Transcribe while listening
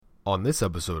On this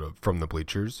episode of From the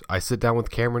Bleachers, I sit down with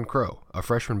Cameron Crow, a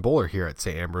freshman bowler here at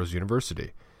St. Ambrose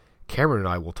University. Cameron and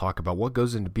I will talk about what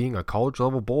goes into being a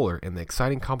college-level bowler and the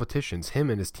exciting competitions him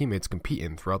and his teammates compete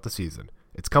in throughout the season.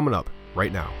 It's coming up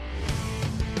right now.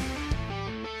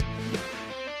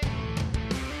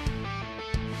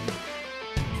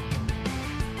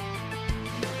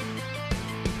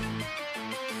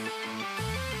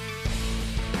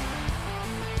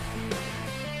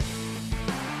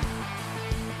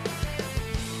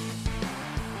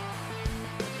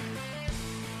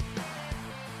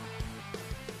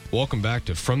 Welcome back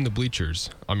to From the Bleachers.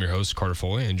 I'm your host, Carter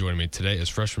Foley, and joining me today is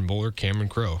freshman bowler Cameron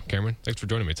Crow. Cameron, thanks for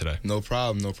joining me today. No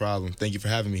problem. Thank you for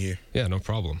having me here. Yeah, no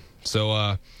problem.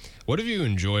 So, what have you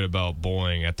enjoyed about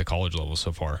bowling at the college level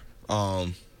so far?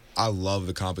 I love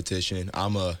the competition.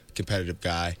 I'm a competitive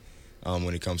guy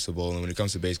when it comes to bowling, when it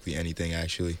comes to basically anything,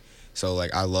 actually. So,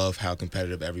 I love how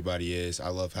competitive everybody is. I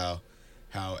love how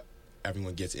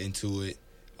everyone gets into it.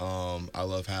 I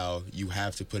love how you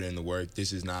have to put in the work.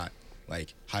 This is not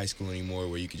like high school anymore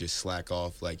where you can just slack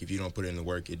off. Like, if you don't put in the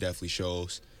work, it definitely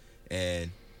shows.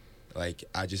 And I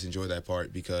just enjoy that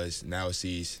part because now it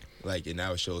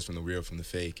shows from the real from the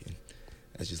fake, and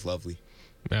that's just lovely.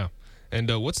 Yeah.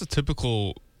 And what's the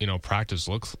typical practice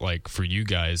looks like for you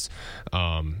guys?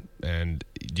 And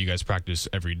do you guys practice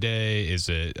every day? Is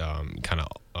it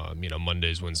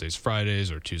Mondays, Wednesdays,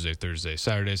 Fridays, or Tuesday, Thursday,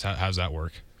 Saturdays? How's that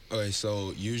work? Okay,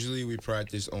 so usually we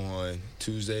practice on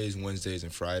Tuesdays, Wednesdays,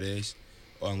 and Fridays.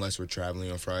 Unless we're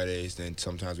traveling on Fridays, then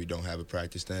sometimes we don't have a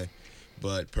practice then.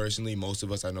 But personally, most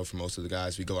of us, I know for most of the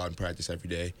guys, we go out and practice every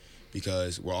day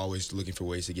because we're always looking for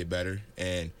ways to get better.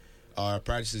 And our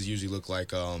practices usually look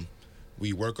like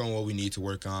we work on what we need to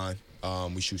work on.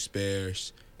 We shoot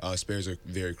spares. Spares are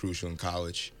very crucial in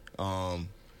college.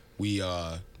 We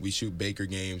shoot Baker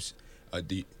games.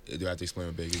 Do I have to explain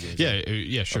what Baker games are?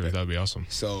 Yeah, sure. Okay. That would be awesome.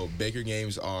 So Baker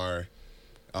games are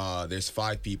there's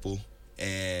 5 people,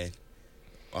 and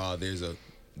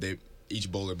each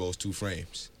bowler bowls 2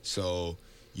 frames. So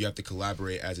you have to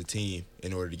collaborate as a team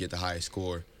in order to get the highest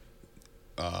score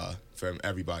from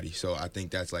everybody. So I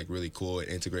think that's really cool. It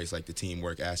integrates the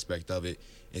teamwork aspect of it,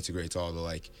 integrates all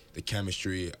the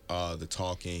chemistry, the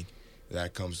talking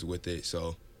that comes with it.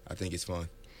 So I think it's fun.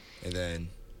 And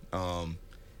then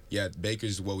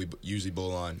Bakers is what we usually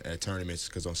bowl on at tournaments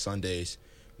because on Sundays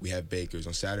we have Bakers.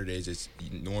 On Saturdays it's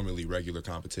normally regular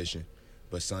competition,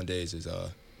 but Sundays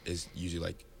is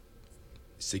usually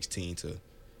 16 to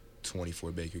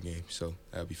 24 Baker games. So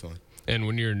that'll be fun. And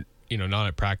when you're not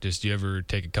at practice, do you ever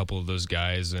take a couple of those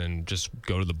guys and just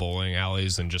go to the bowling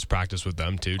alleys and just practice with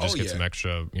them too? Just get some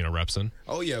extra reps in.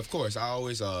 Oh yeah, of course. I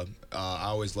always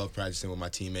love practicing with my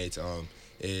teammates.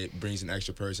 It brings an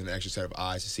extra person, an extra set of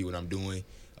eyes to see what I'm doing.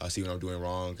 See what I'm doing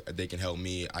wrong. They can help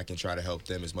me. I can try to help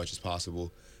them as much as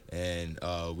possible, and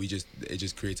it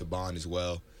just creates a bond as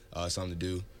well. Something to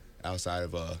do outside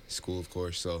of school, of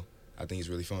course. So I think it's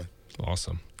really fun.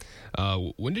 Awesome.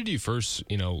 When did you first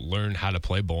learn how to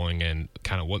play bowling, and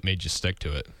kind of what made you stick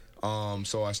to it?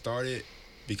 So I started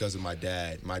because of my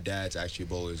dad. My dad's actually a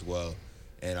bowler as well,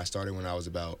 and I started when I was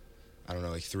about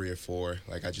 3 or 4.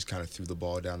 I just kind of threw the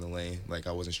ball down the lane.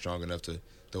 I wasn't strong enough to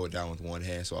throw it down with one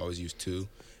hand, so I always used 2.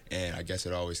 And I guess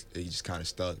it just kind of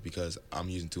stuck because I'm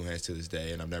using 2 hands to this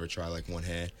day, and I've never tried one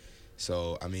hand.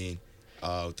 So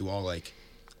through all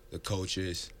the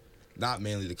coaches, not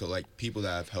mainly the people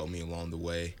that have helped me along the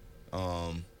way,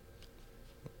 all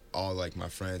my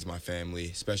friends, my family,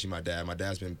 especially my dad. My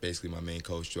dad's been basically my main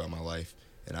coach throughout my life,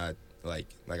 and I I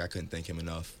couldn't thank him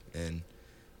enough, and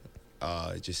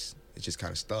it just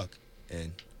kind of stuck,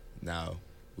 and now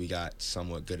we got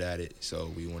somewhat good at it,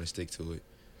 so we want to stick to it.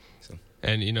 So.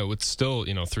 And, with still,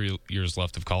 3 years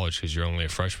left of college because you're only a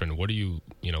freshman, what are you,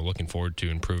 looking forward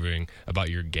to improving about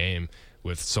your game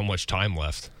with so much time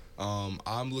left?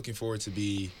 I'm looking forward to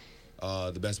be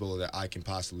the best bowler that I can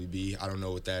possibly be. I don't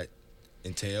know what that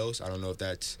entails. I don't know if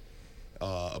that's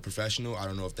a professional. I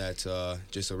don't know if that's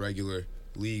just a regular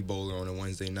league bowler on a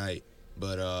Wednesday night.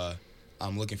 But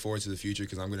I'm looking forward to the future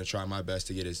because I'm going to try my best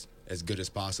to get as good as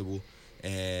possible.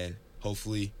 And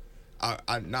hopefully,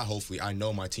 I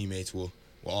know my teammates will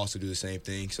also do the same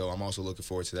thing. So I'm also looking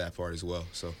forward to that part as well.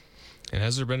 So. And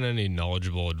has there been any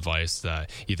knowledgeable advice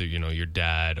that either, your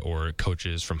dad or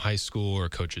coaches from high school or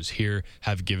coaches here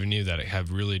have given you that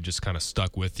have really just kind of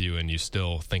stuck with you and you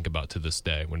still think about to this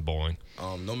day when bowling?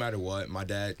 No matter what, my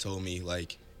dad told me,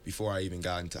 before I even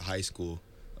got into high school,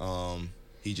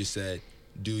 he just said,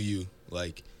 do you.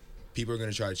 People are going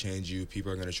to try to change you.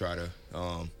 People are going to try to,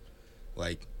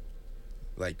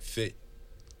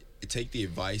 take the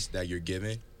advice that you're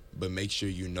given but make sure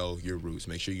you know your roots.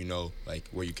 Make sure you know like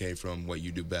where you came from, what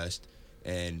you do best,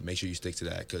 and make sure you stick to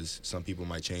that. Because some people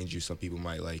might change you, some people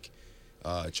might like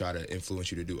try to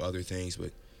influence you to do other things,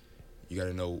 but you got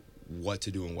to know what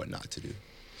to do and what not to do.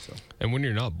 So. And when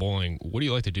you're not bowling, what do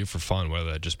you like to do for fun?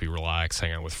 Whether that just be relax,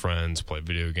 hang out with friends, play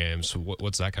video games.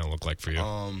 What's that kind of look like for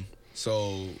you?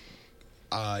 So,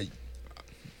 I'm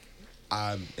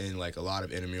in like a lot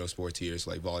of intramural sports here,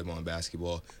 so like volleyball and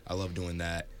basketball. I love doing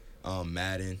that.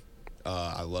 Madden,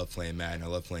 I love playing Madden. I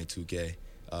love playing 2K.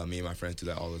 Me and my friends do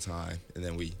that all the time. And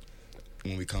then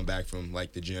when we come back from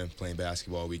like the gym playing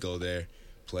basketball, we go there,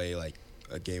 play like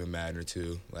a game of Madden or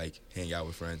two, like hang out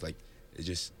with friends. Like it's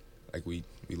just like we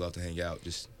love to hang out,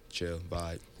 just chill,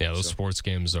 vibe. Yeah, those sports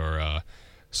games are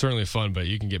certainly fun, but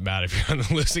you can get mad if you're on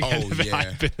the losing end of it.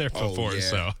 I've been there before,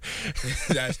 so.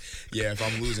 If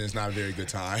I'm losing, it's not a very good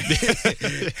time.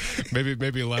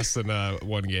 maybe less than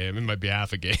one game. It might be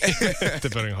half a game,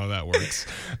 depending on how that works.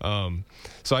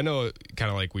 So I know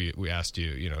kind of like we asked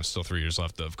you, still 3 years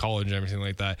left of college and everything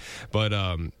like that, but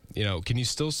can you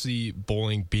still see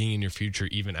bowling being in your future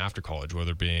even after college,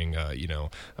 whether being,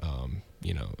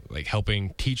 like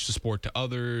helping teach the sport to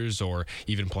others or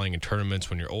even playing in tournaments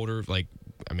when you're older? Like,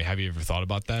 I mean, have you ever thought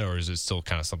about that, or is it still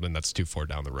kind of something that's too far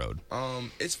down the road?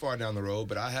 It's far down the road,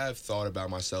 but I have thought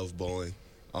about myself bowling,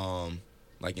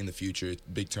 like in the future,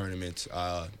 big tournaments,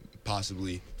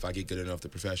 possibly if I get good enough, the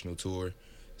professional tour.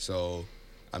 So,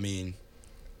 I mean,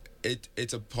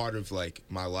 it's a part of like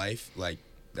my life. Like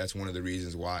that's one of the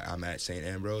reasons why I'm at St.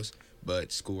 Ambrose.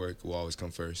 But schoolwork will always come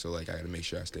first, so like I got to make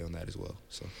sure I stay on that as well.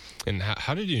 So. And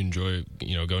how did you enjoy,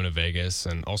 going to Vegas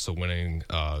and also winning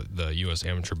the U.S.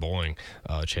 Amateur Bowling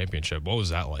Championship? What was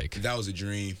that like? That was a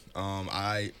dream.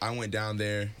 I went down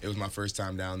there. It was my first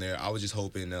time down there. I was just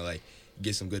hoping to like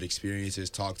get some good experiences,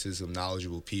 talk to some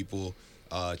knowledgeable people,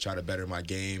 try to better my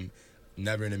game.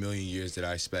 Never in a million years did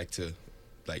I expect to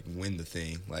like win the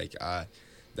thing. Like that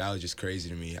was just crazy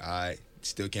to me. I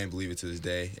still can't believe it to this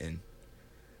day, and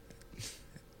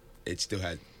it still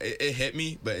it hit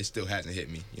me, but it still hasn't hit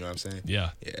me. You know what I'm saying?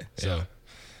 Yeah. Yeah. So. Yeah.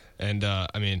 And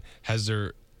I mean, has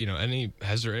there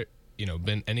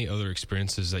been any other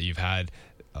experiences that you've had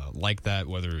like that,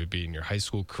 whether it be in your high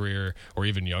school career or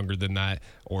even younger than that,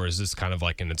 or is this kind of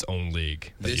like in its own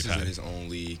league? This is in its own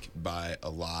league by a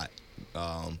lot.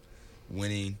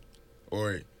 Winning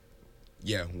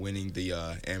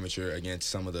the amateur against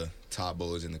some of the top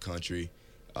bowlers in the country.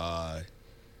 I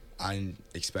didn't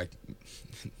expect.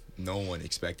 No one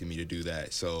expected me to do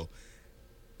that, so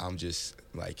I'm just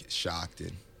like shocked,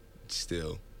 and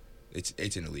still, it's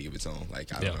in a league of its own.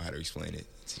 Like I don't know how to explain it.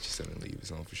 It's just in a league of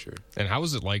its own for sure. And how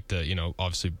was it like to,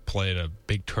 obviously play in a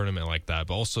big tournament like that,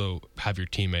 but also have your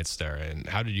teammates there? And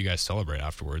how did you guys celebrate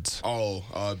afterwards?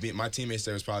 My teammates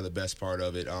there was probably the best part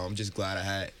of it. I'm just glad I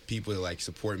had people to like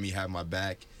support me, have my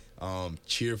back,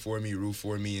 cheer for me, root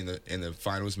for me in the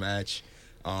finals match.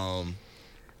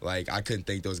 Like, I couldn't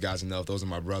thank those guys enough. Those are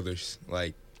my brothers.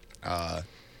 Like,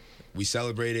 we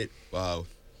celebrated.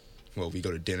 We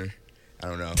go to dinner. I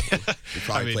don't know. We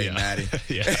probably played Madden.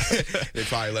 They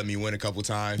probably let me win a couple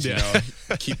times,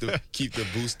 keep the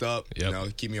boost up,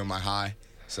 keep me on my high.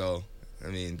 So, I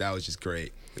mean, that was just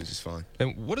great. It was just fun.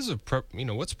 And what does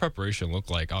what's preparation look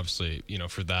like? Obviously,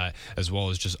 for that as well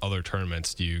as just other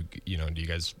tournaments. Do you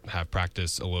guys have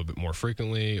practice a little bit more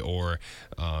frequently, or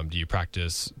do you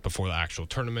practice before the actual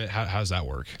tournament? How does that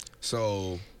work?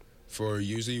 So,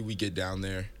 usually we get down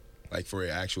there, like for an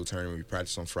actual tournament, we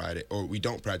practice on Friday, or we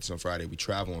don't practice on Friday. We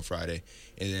travel on Friday,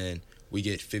 and then we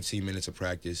get 15 minutes of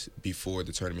practice before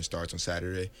the tournament starts on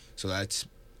Saturday. So that's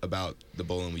about the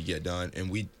bowling we get done, and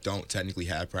we don't technically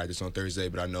have practice on Thursday,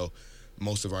 but I know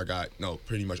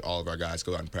pretty much all of our guys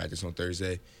go out and practice on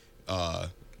Thursday.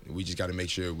 We just got to make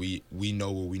sure we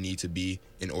know where we need to be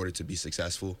in order to be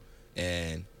successful,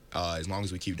 and as long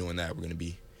as we keep doing that, we're going to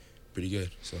be pretty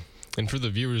good. So. And for the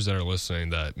viewers that are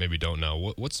listening that maybe don't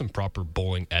know, what's some proper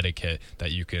bowling etiquette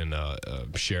that you can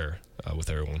share with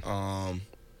everyone?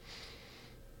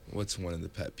 What's one of the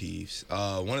pet peeves?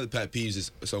 One of the pet peeves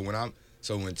is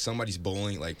when somebody's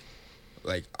bowling, like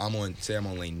I'm on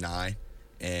lane 9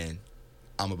 and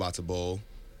I'm about to bowl,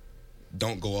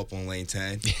 don't go up on lane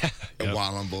 10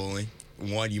 while I'm bowling.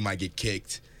 One, you might get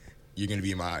kicked. You're going to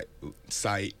be in my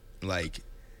sight. Like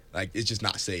it's just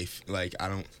not safe. Like, I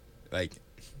don't, like,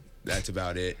 that's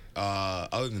about it.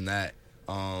 Other than that,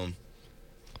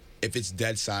 if it's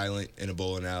dead silent in a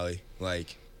bowling alley,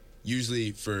 like,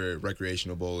 usually for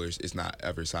recreational bowlers, it's not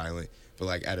ever silent. But,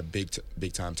 like, at a big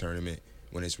time tournament,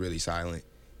 when it's really silent,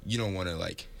 you don't want to,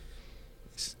 like,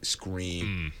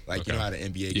 scream. Like, okay. you know how the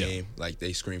NBA Yeah. game, like,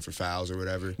 they scream for fouls or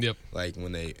whatever? Yep. Like,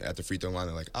 when they, at the free throw line,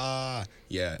 they're like, yeah.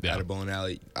 Yeah. At a bowling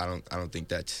alley, I don't think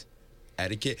that's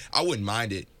etiquette. I wouldn't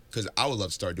mind it, because I would love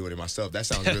to start doing it myself. That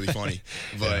sounds really funny.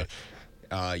 But,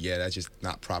 that's just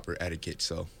not proper etiquette,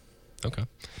 so. Okay.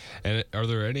 And are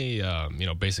there any,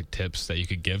 basic tips that you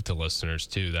could give to listeners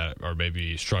too that are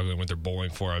maybe struggling with their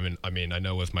bowling form? I mean, I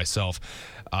know with myself,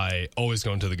 I always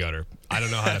go into the gutter. I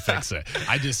don't know how to fix it.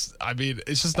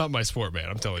 It's just not my sport, man.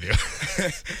 I'm telling you.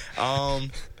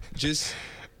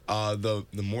 The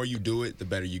more you do it, the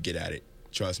better you get at it.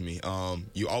 Trust me.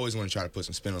 You always want to try to put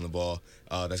some spin on the ball.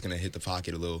 That's gonna hit the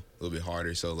pocket a little bit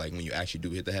harder. So like when you actually do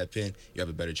hit the head pin, you have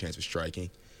a better chance of striking.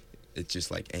 It's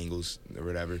just like angles or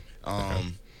whatever.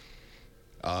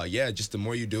 Just the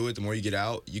more you do it, the more you get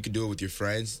out. You can do it with your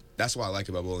friends. That's what I like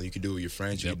about bowling. You can do it with your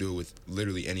friends. You can do it with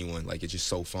literally anyone. Like, it's just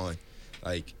so fun.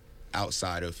 Like,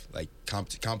 outside of, like,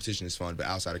 competition is fun, but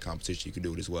outside of competition, you can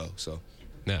do it as well. So.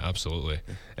 Yeah, absolutely.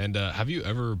 And have you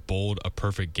ever bowled a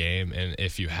perfect game? And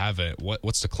if you haven't,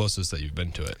 what's the closest that you've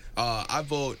been to it? I've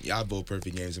bowled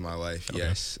perfect games in my life. Okay.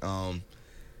 Yes.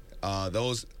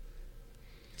 Those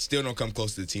still don't come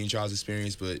close to the Teen Trials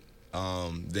experience, but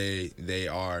they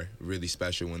are really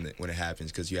special when it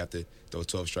happens, because you have to throw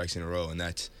 12 strikes in a row, and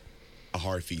that's a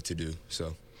hard feat to do.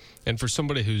 So. And for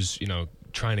somebody who's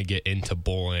trying to get into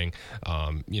bowling, be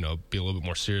a little bit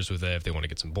more serious with it, if they want to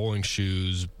get some bowling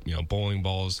shoes, bowling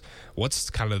balls,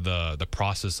 what's kind of the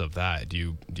process of that? Do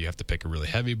you have to pick a really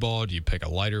heavy ball? Do you pick a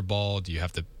lighter ball? Do you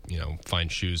have to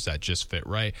find shoes that just fit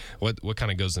right? What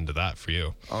kind of goes into that for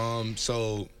you?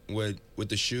 So with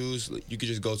the shoes, you could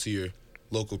just go to your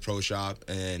local pro shop,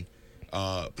 and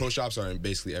pro shops are in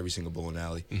basically every single bowling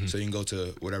alley. Mm-hmm. So you can go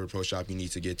to whatever pro shop you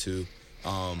need to get to.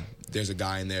 There's a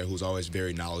guy in there who's always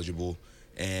very knowledgeable,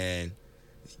 and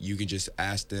you can just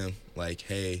ask them, like,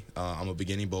 hey, I'm a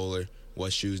beginning bowler.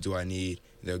 What shoes do I need?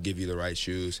 They'll give you the right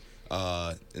shoes.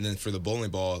 And then for the bowling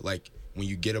ball, like, when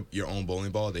you get your own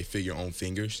bowling ball, they fit your own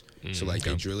fingers. So, like,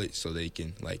 they drill it so they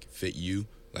can, like, fit you,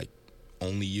 like,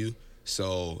 only you.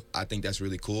 So I think that's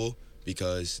really cool,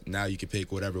 because now you can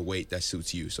pick whatever weight that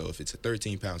suits you. So if it's a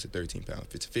 13 pound, it's a 13 pound.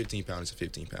 If it's a 15 pound, it's a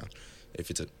 15 pound. If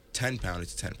it's a 10 pound,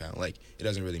 it's a 10 pound. Like, it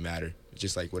doesn't really matter. It's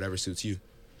just like whatever suits you.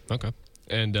 Okay.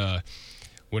 And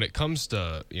when it comes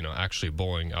to, actually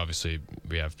bowling, obviously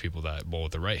we have people that bowl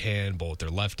with their right hand, bowl with their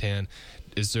left hand.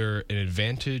 Is there an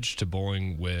advantage to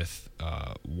bowling with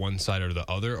one side or the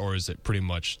other, or is it pretty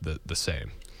much the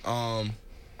same?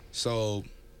 So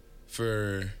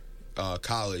for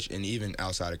college, and even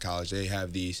outside of college, they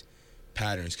have these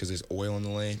patterns, because there's oil in the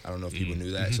lane. I don't know if people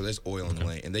knew that. So there's oil in the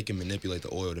lane, and they can manipulate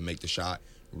the oil to make the shot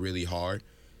really hard.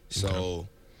 So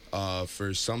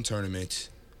for some tournaments,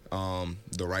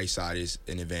 the right side is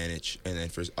an advantage, and then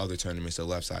for other tournaments, the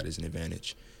left side is an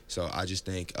advantage. So I just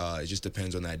think it just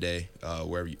depends on that day,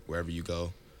 wherever you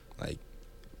go, like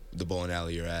the bowling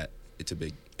alley you're at.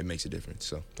 It makes a difference.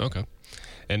 So. Okay.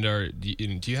 And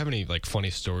do you have any like funny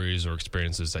stories or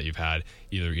experiences that you've had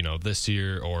either this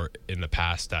year or in the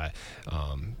past that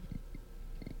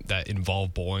that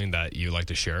involve bowling that you like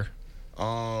to share?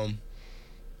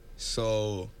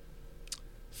 So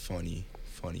funny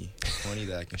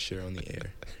that I can share on the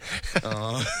air.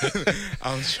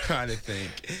 I'm trying to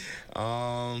think.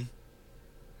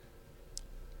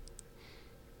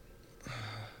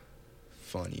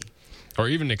 Funny. Or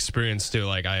even experience too.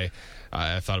 Like I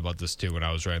thought about this too when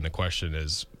I was writing the question.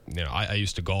 Is I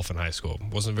used to golf in high school.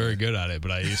 Wasn't very good at it,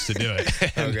 but I used to do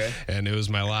it. Okay. And it was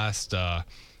my last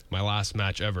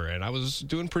match ever, and I was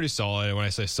doing pretty solid. And when I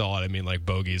say solid, I mean like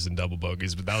bogeys and double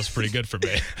bogeys, but that was pretty good for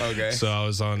me. Okay. So I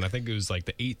was on, I think it was like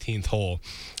the 18th hole,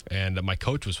 and my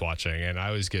coach was watching, and I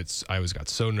always got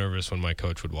so nervous when my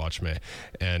coach would watch me,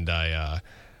 and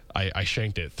I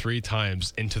shanked it 3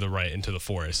 times into the right, into the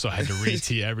forest. So I had to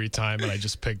re-tee every time, and I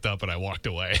just picked up and I walked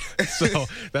away. So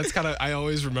that's kind of, I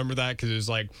always remember that, because it was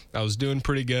like I was doing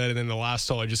pretty good, and then the last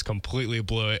hole I just completely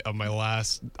blew it on my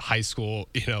last high school,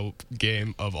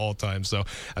 game of all time. So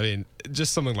I mean,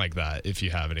 just something like that, if you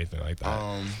have anything like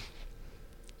that.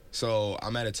 So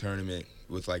I'm at a tournament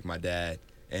with like my dad,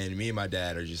 and me and my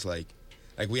dad are just like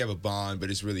we have a bond, but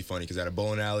it's really funny because at a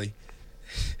bowling alley,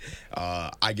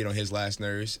 I get on his last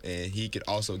nerves, and he could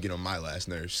also get on my last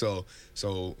nerves. So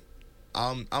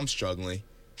I'm struggling.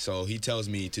 So he tells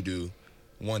me to do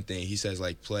one thing. He says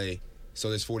like play. So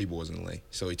there's 40 boards in the lane.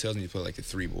 So he tells me to play like the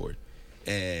 3 board.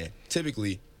 And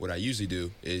typically what I usually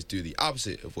do is do the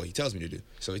opposite of what he tells me to do.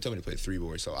 So he told me to play the 3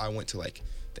 board. So I went to like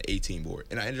the 18 board,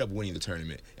 and I ended up winning the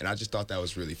tournament. And I just thought that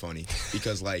was really funny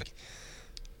because like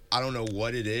I don't know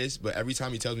what it is, but every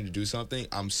time he tells me to do something,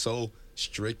 I'm so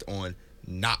strict on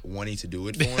not wanting to do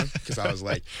it for him because I was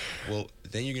like, well,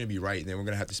 then you're going to be right. And then we're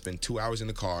going to have to spend 2 hours in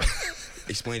the car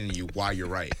explaining to you why you're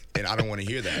right. And I don't want to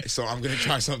hear that. So I'm going to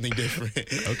try something different.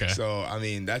 Okay. So, I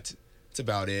mean, that's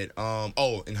about it.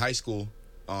 In high school,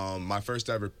 my first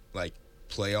ever, like,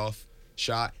 playoff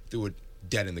shot, threw it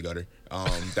dead in the gutter.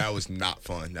 That was not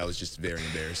fun. That was just very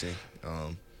embarrassing.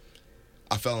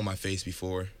 I fell on my face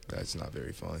before. That's not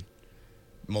very fun.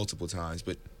 Multiple times,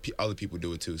 but other people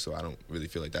do it too, so I don't really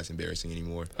feel like that's embarrassing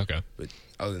anymore. Okay. But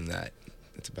other than that,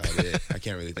 that's about it. I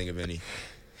can't really think of any.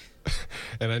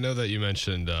 And I know that you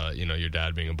mentioned, your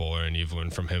dad being a bowler, and you've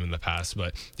learned from him in the past.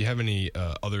 But do you have any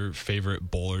other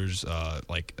favorite bowlers,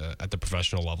 at the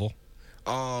professional level?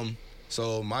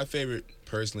 So my favorite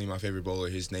bowler,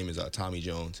 his name is Tommy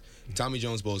Jones. Tommy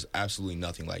Jones bowls absolutely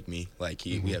nothing like me. Like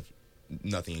we have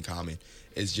nothing in common.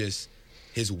 It's just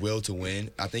his will to win.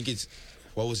 I think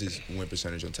what was his win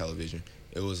percentage on television?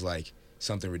 It was like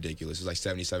something ridiculous. It was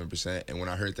like 77%. And when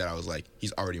I heard that, I was like,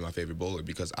 he's already my favorite bowler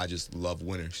because I just love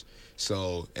winners.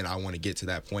 So, and I want to get to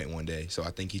that point one day. So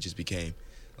I think he just became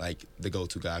like the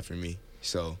go-to guy for me.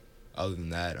 So other than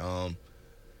that,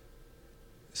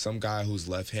 some guy who's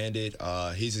left-handed,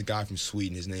 he's a guy from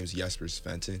Sweden. His name's Jesper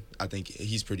Svensson. I think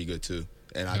he's pretty good too.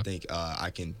 And I think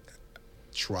I can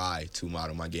try to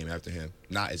model my game after him.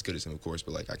 Not as good as him, of course,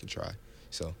 but like I can try.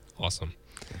 So awesome.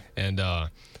 And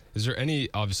is there any,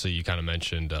 obviously you kind of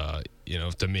mentioned,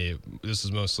 to me, this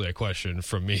is mostly a question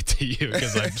from me to you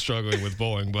because I'm struggling with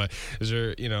bowling, but is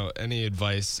there, any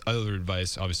other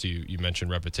advice, obviously you mentioned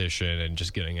repetition and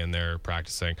just getting in there,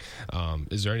 practicing.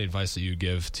 Is there any advice that you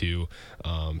give to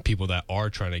people that are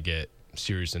trying to get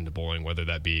serious into bowling, whether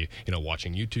that be,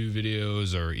 watching YouTube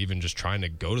videos or even just trying to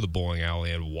go to the bowling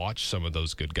alley and watch some of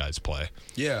those good guys play?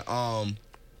 Yeah. I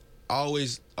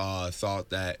always thought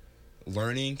that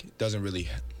learning doesn't really,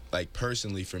 like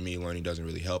personally for me, learning doesn't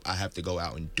really help. I have to go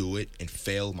out and do it and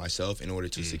fail myself in order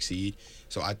to succeed.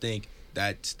 So I think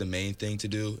that's the main thing to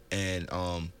do. And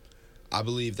I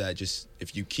believe that just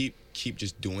if you keep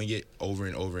just doing it over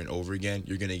and over and over again,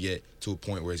 you're going to get to a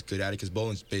point where it's good at it because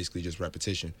bowling's basically just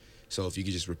repetition. So if you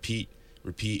could just repeat,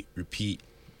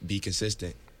 be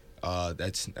consistent,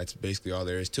 that's basically all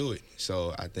there is to it.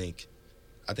 So I think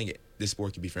this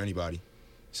sport could be for anybody.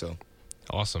 So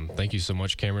awesome. Thank you so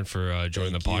much, Cameron, for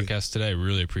joining the podcast today.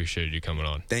 Really appreciated you coming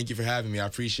on. Thank you for having me. I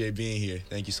appreciate being here.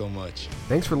 Thank you so much.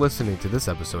 Thanks for listening to this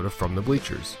episode of From the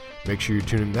Bleachers. Make sure you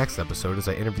tune in next episode as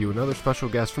I interview another special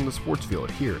guest from the sports field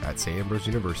here at St. Ambrose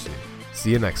University.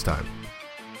 See you next time.